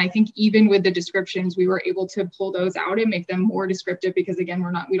there. And I think even with the descriptions, we were able to pull those out and make them more descriptive because again,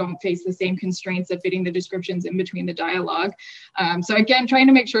 we don't face the same constraints of fitting the descriptions in between the dialogue. So again, trying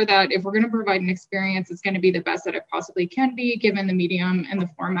to make sure that if we're going to provide an experience, it's going to be the best that it possibly can be given the medium and the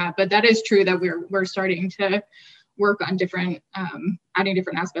format. But that is true that we're starting to work on different, adding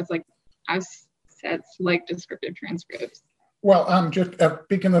different aspects like assets like descriptive transcripts. Well, I'm just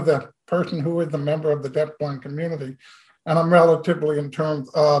speaking of the person who is a member of the deafblind community, and I'm relatively, in terms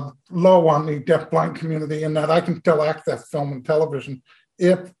of low on the deafblind community, in that I can still access film and television.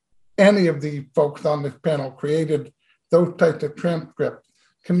 If any of the folks on this panel created those types of transcripts,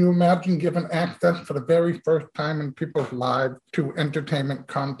 Can you imagine giving access for the very first time in people's lives to entertainment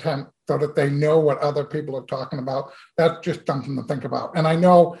content so that they know what other people are talking about? That's just something to think about. And I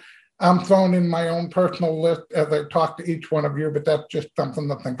know I'm throwing in my own personal list as I talk to each one of you, but that's just something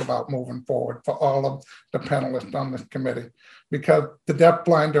to think about moving forward for all of the panelists on this committee, because the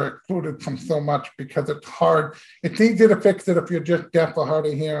deafblind are excluded from so much because it's hard. It's easy to fix it if you're just deaf or hard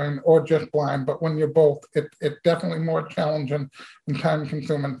of hearing or just blind, but when you're both, it's definitely more challenging and time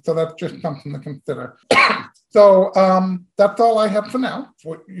consuming. So that's just something to consider. So that's all I have for now.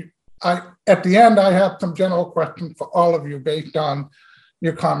 At the end, I have some general questions for all of you based on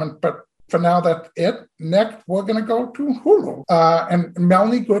your comment, but for now, that's it. Next, we're going to go to Hulu. And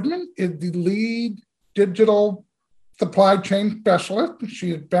Melanie Goodman is the lead digital supply chain specialist. She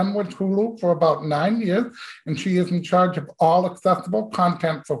has been with Hulu for about 9 years, and she is in charge of all accessible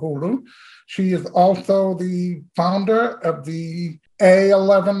content for Hulu. She is also the founder of the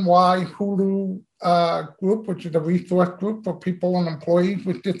A11Y Hulu group, which is a resource group for people and employees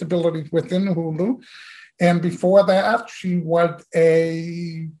with disabilities within Hulu. And before that, she was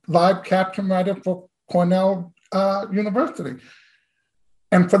a live caption writer for Cornell University.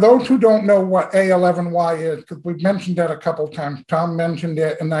 And for those who don't know what A11Y is, because we've mentioned that a couple of times, Tom mentioned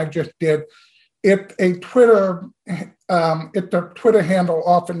it and I just did, it's a Twitter handle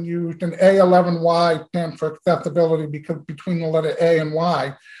often used, and A11Y stands for accessibility because between the letter A and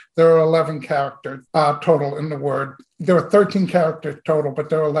Y, there are 11 characters total in the word. There are 13 characters total, but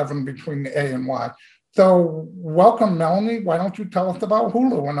there are 11 between the A and Y. So welcome, Melanie. Why don't you tell us about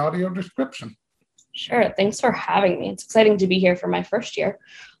Hulu and audio description? Sure. Thanks for having me. It's exciting to be here for my first year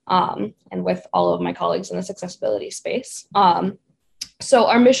and with all of my colleagues in this accessibility space. So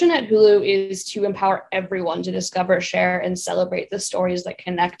our mission at Hulu is to empower everyone to discover, share, and celebrate the stories that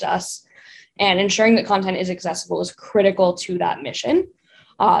connect us. And ensuring that content is accessible is critical to that mission.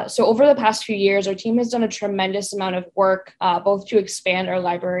 So over the past few years, our team has done a tremendous amount of work, both to expand our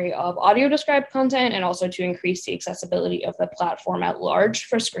library of audio described content and also to increase the accessibility of the platform at large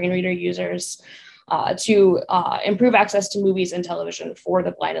for screen reader users, to improve access to movies and television for the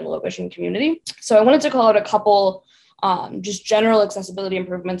blind and low vision community. So I wanted to call out a couple just general accessibility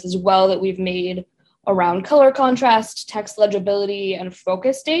improvements as well that we've made around color contrast, text legibility, and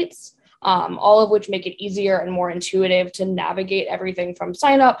focus dates. All of which make it easier and more intuitive to navigate everything from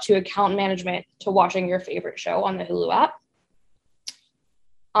sign up to account management to watching your favorite show on the Hulu app.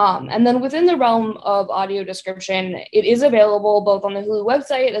 And then within the realm of audio description, it is available both on the Hulu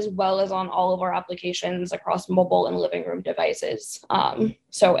website as well as on all of our applications across mobile and living room devices.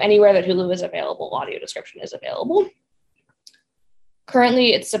 So anywhere that Hulu is available, audio description is available.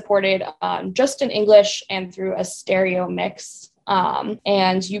 Currently, it's supported just in English and through a stereo mix.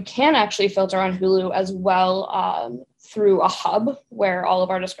 And you can actually filter on Hulu as well through a hub where all of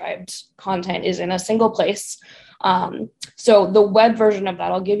our described content is in a single place. So the web version of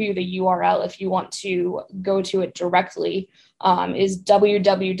that, I'll give you the URL if you want to go to it directly, is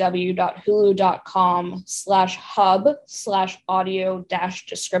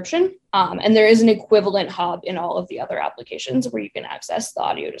www.hulu.com/hub/audio-description. And there is an equivalent hub in all of the other applications where you can access the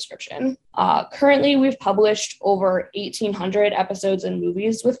audio description. Currently, we've published over 1,800 episodes and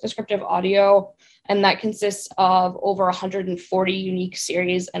movies with descriptive audio, and that consists of over 140 unique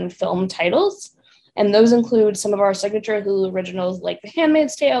series and film titles. And those include some of our signature Hulu originals like The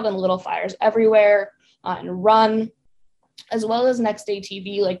Handmaid's Tale and Little Fires Everywhere and Run, as well as Next Day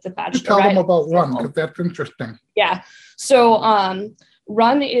TV like The Bachelorette. Tell them about Run, because that's interesting. Yeah. So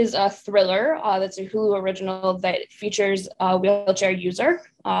Run is a thriller that's a Hulu original that features a wheelchair user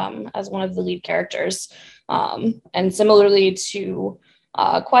as one of the lead characters. And similarly to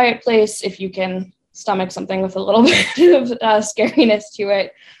Quiet Place, if you can stomach something with a little bit of scariness to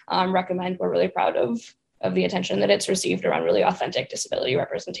it, recommend. We're really proud of the attention that it's received around really authentic disability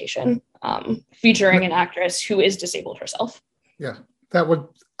representation, featuring an actress who is disabled herself. Yeah, that was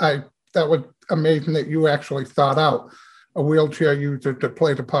amazing that you actually thought out a wheelchair user to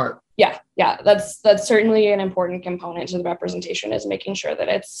play the part. Yeah, that's certainly an important component to the representation, is making sure that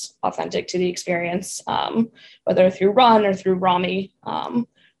it's authentic to the experience, whether through Run or through Rami,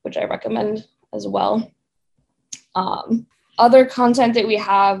 which I recommend as well. Other content that we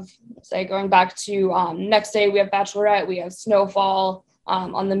have, say going back to Next Day, we have Bachelorette, we have Snowfall.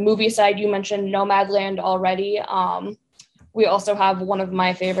 On the movie side, you mentioned Nomadland already. We also have one of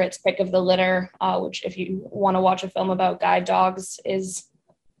my favorites, Pick of the Litter, which if you want to watch a film about guide dogs is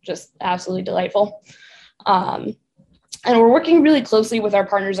just absolutely delightful. And we're working really closely with our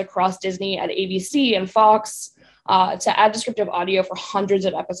partners across Disney at ABC and Fox to add descriptive audio for hundreds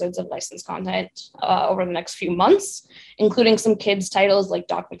of episodes of licensed content over the next few months, including some kids' titles like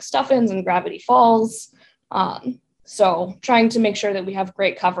Doc McStuffins and Gravity Falls. So trying to make sure that we have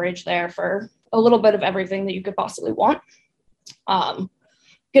great coverage there for a little bit of everything that you could possibly want.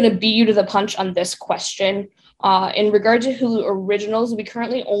 Going to beat you to the punch on this question. In regard to Hulu originals, we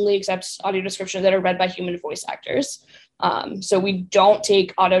currently only accept audio descriptions that are read by human voice actors. So we don't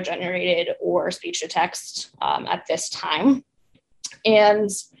take auto-generated or speech-to-text at this time. And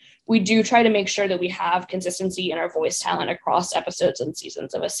we do try to make sure that we have consistency in our voice talent across episodes and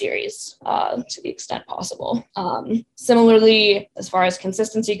seasons of a series to the extent possible. Similarly, as far as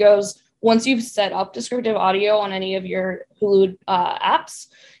consistency goes, once you've set up descriptive audio on any of your Hulu apps,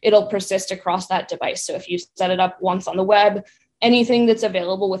 it'll persist across that device. So if you set it up once on the web, anything that's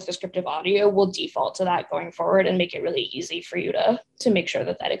available with descriptive audio will default to that going forward and make it really easy for you to make sure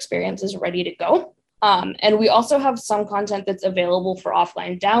that that experience is ready to go. And we also have some content that's available for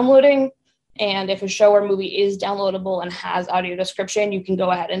offline downloading. And if a show or movie is downloadable and has audio description, you can go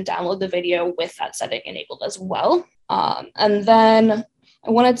ahead and download the video with that setting enabled as well. And then I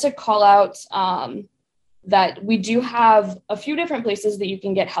wanted to call out that we do have a few different places that you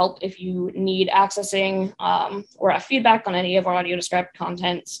can get help if you need accessing or have feedback on any of our audio described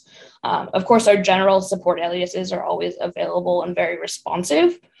contents. Of course, our general support aliases are always available and very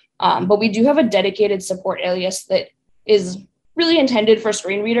responsive, but we do have a dedicated support alias that is really intended for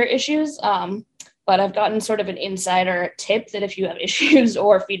screen reader issues. But I've gotten sort of an insider tip that if you have issues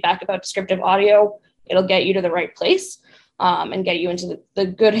or feedback about descriptive audio, it'll get you to the right place. And get you into the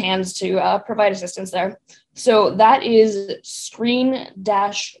good hands to provide assistance there. So that is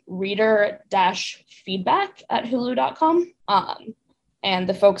screen-reader-feedback@hulu.com. And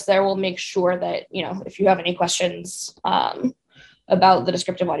the folks there will make sure that, if you have any questions about the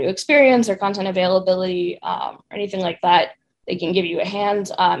descriptive audio experience or content availability or anything like that, they can give you a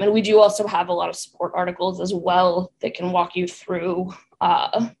hand. And we do also have a lot of support articles as well that can walk you through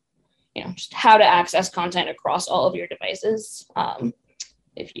just how to access content across all of your devices.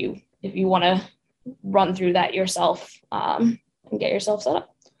 If you want to run through that yourself and get yourself set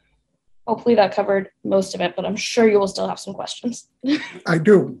up. Hopefully that covered most of it, but I'm sure you will still have some questions. I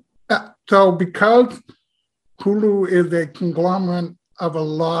do. So because Hulu is a conglomerate of a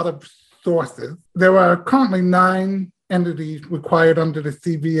lot of sources, there are currently 9 entities required under the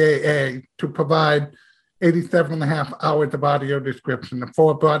CBAA to provide 87.5 hours of audio description, the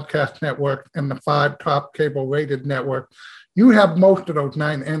 4 broadcast networks and the 5 top cable rated networks. You have most of those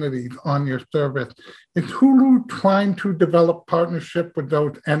 9 entities on your service. Is Hulu trying to develop partnership with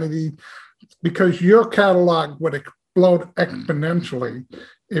those entities? Because your catalog would explode exponentially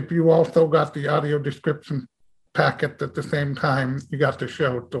if you also got the audio description packets at the same time you got the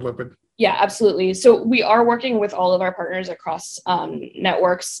show delivered. Yeah, absolutely. So we are working with all of our partners across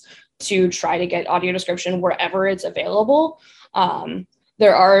networks to try to get audio description wherever it's available.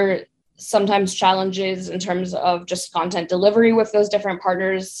 There are sometimes challenges in terms of just content delivery with those different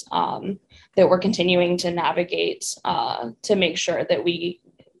partners that we're continuing to navigate to make sure that we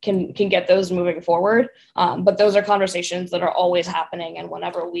can get those moving forward. But those are conversations that are always happening. And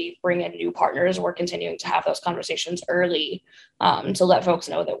whenever we bring in new partners, we're continuing to have those conversations early to let folks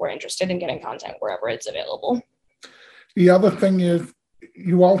know that we're interested in getting content wherever it's available. The other thing is,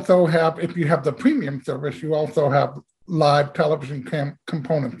 you also have, if you have the premium service, you also have live television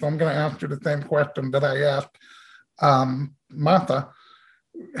components. So I'm going to ask you the same question that I asked Martha.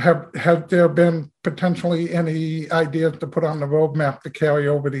 Have there been potentially any ideas to put on the roadmap to carry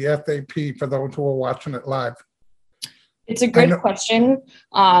over the SAP for those who are watching it live? It's a good question.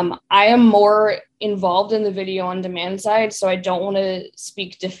 I am more involved in the video on demand side, so I don't want to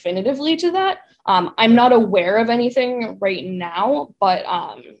speak definitively to that. I'm not aware of anything right now, but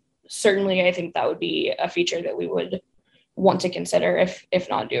certainly I think that would be a feature that we would want to consider if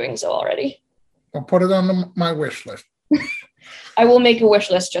not doing so already. I'll put it on my wish list. I will make a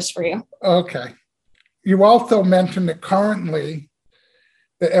wish list just for you. Okay. You also mentioned that currently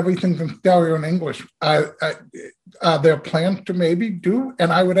that everything's in stereo in English. Are there plans to maybe do?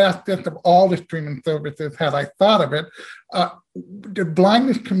 And I would ask this of all the streaming services, had I thought of it. The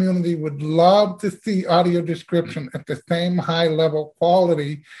blindness community would love to see audio description at the same high level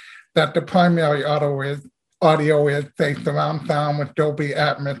quality that the primary audio is, say, surround sound with Dolby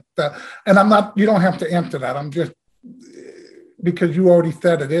Atmos. And I'm not, you don't have to answer that. I'm just, because you already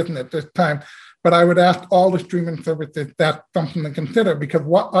said it isn't at this time. But I would ask all the streaming services, that's something to consider, because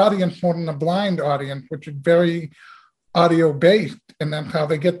what audience more than a blind audience, which is very audio-based, and that's how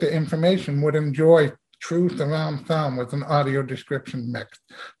they get the information, would enjoy true surround sound with an audio description mix.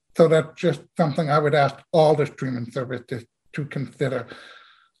 So that's just something I would ask all the streaming services to consider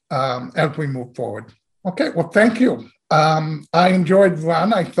as we move forward. Okay, well, thank you. I enjoyed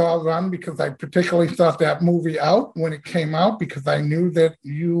Run. I saw Run because I particularly thought that movie out when it came out, because I knew that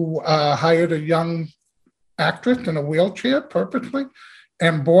you hired a young actress in a wheelchair purposely.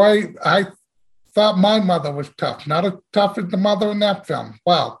 And boy, I thought my mother was tough, not as tough as the mother in that film.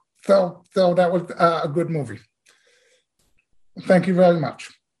 Wow. So that was a good movie. Thank you very much.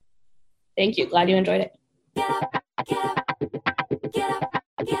 Thank you. Glad you enjoyed it. Get up, get up, get up,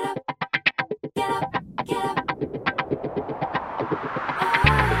 get up, get up, get up.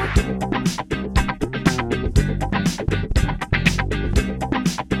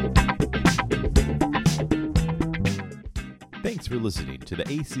 Thanks for listening to the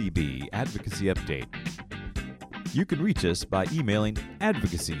ACB Advocacy Update. You can reach us by emailing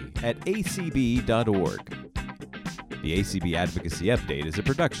advocacy@acb.org. The ACB Advocacy Update is a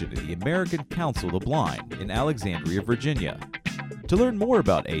production of the American Council of the Blind in Alexandria, Virginia. To learn more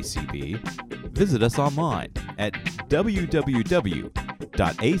about ACB, visit us online at www.acb.org.